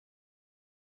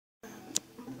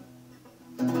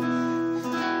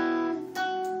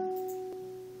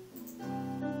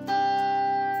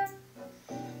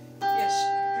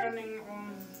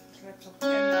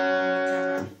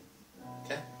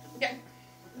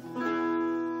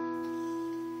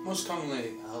Most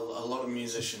commonly, a lot of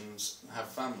musicians have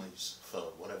families for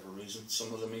whatever reason.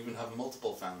 Some of them even have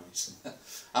multiple families.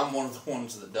 I'm one of the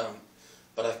ones that don't.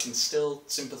 But I can still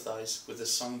sympathise with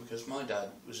this song because my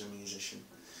dad was a musician.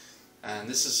 And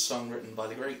this is a song written by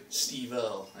the great Steve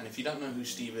Earl. And if you don't know who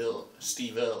Steve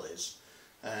Earl is,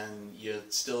 and you're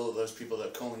still those people that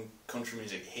are calling country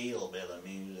music hillbilly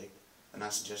music, then I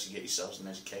suggest you get yourselves an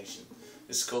education.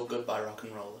 This is called Goodbye Rock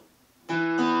and Roller.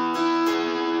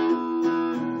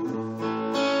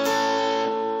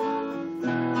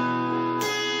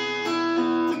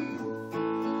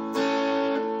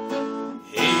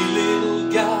 Hey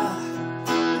little guy,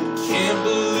 can't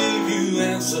believe you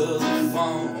answered the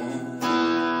phone.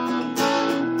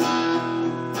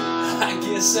 I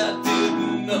guess I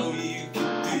didn't know you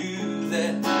could do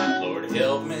that. Lord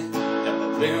help me, have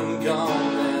I been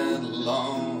gone that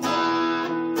long?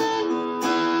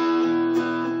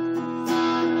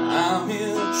 I'm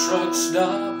in a truck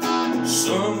stop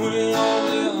somewhere on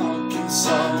the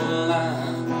Arkansas line.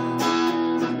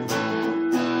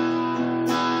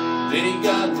 They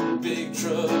got the big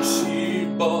trucks here,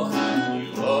 boy.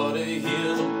 You ought to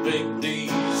hear the big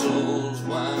diesels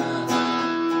whine.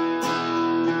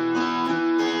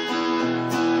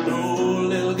 No,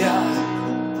 little guy,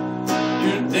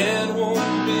 your dad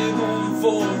won't be home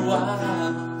for a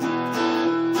while.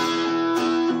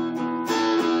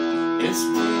 It's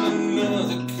been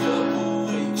another couple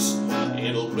weeks,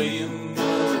 it'll be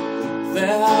another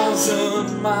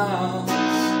 1,000 miles.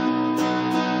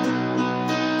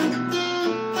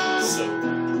 So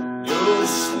go to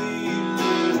sleep,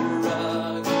 little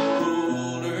rock and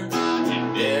roller. Your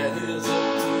dad is up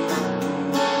to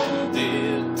knocking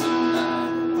dead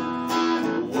tonight.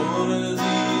 One of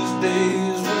these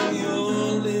days when you're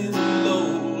a little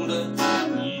older,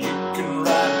 you can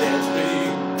ride that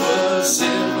big bus.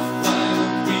 Everything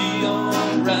will be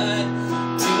alright.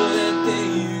 Till that day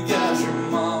you got your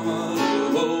mama to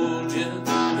hold you.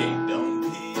 Hey, don't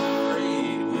be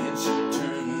afraid when she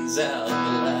turns out the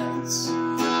lights,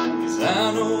 'cause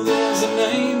I know there's an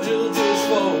angel just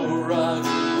for rock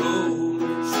and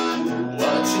rollers,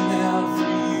 watching out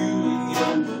for you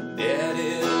and your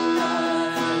daddy tonight.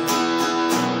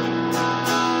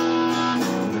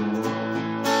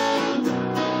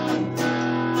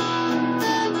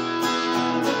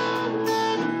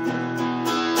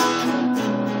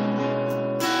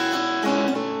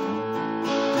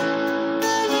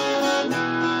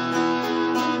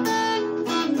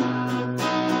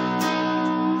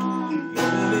 No,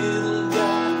 little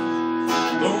guy,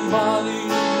 don't bother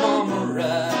your mama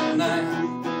right now.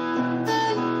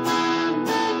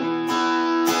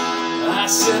 I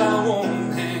said I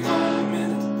won't, hang on a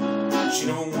minute. She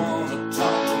don't wanna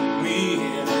talk to me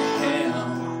anyhow.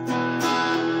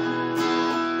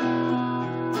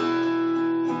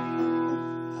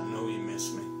 I know you miss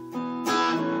me.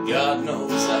 God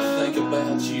knows I think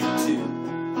about you too.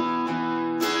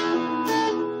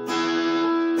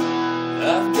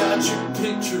 I've got your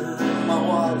picture in my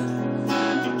wallet.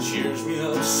 It cheers me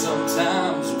up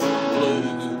sometimes when I'm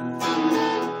blue.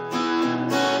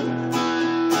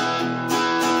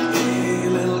 Hey,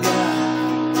 little guy,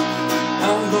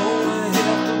 I'm gonna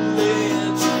have to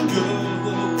let you go.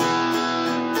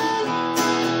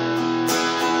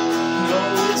 No,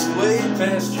 it's way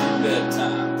past your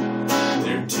bedtime.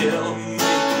 They're telling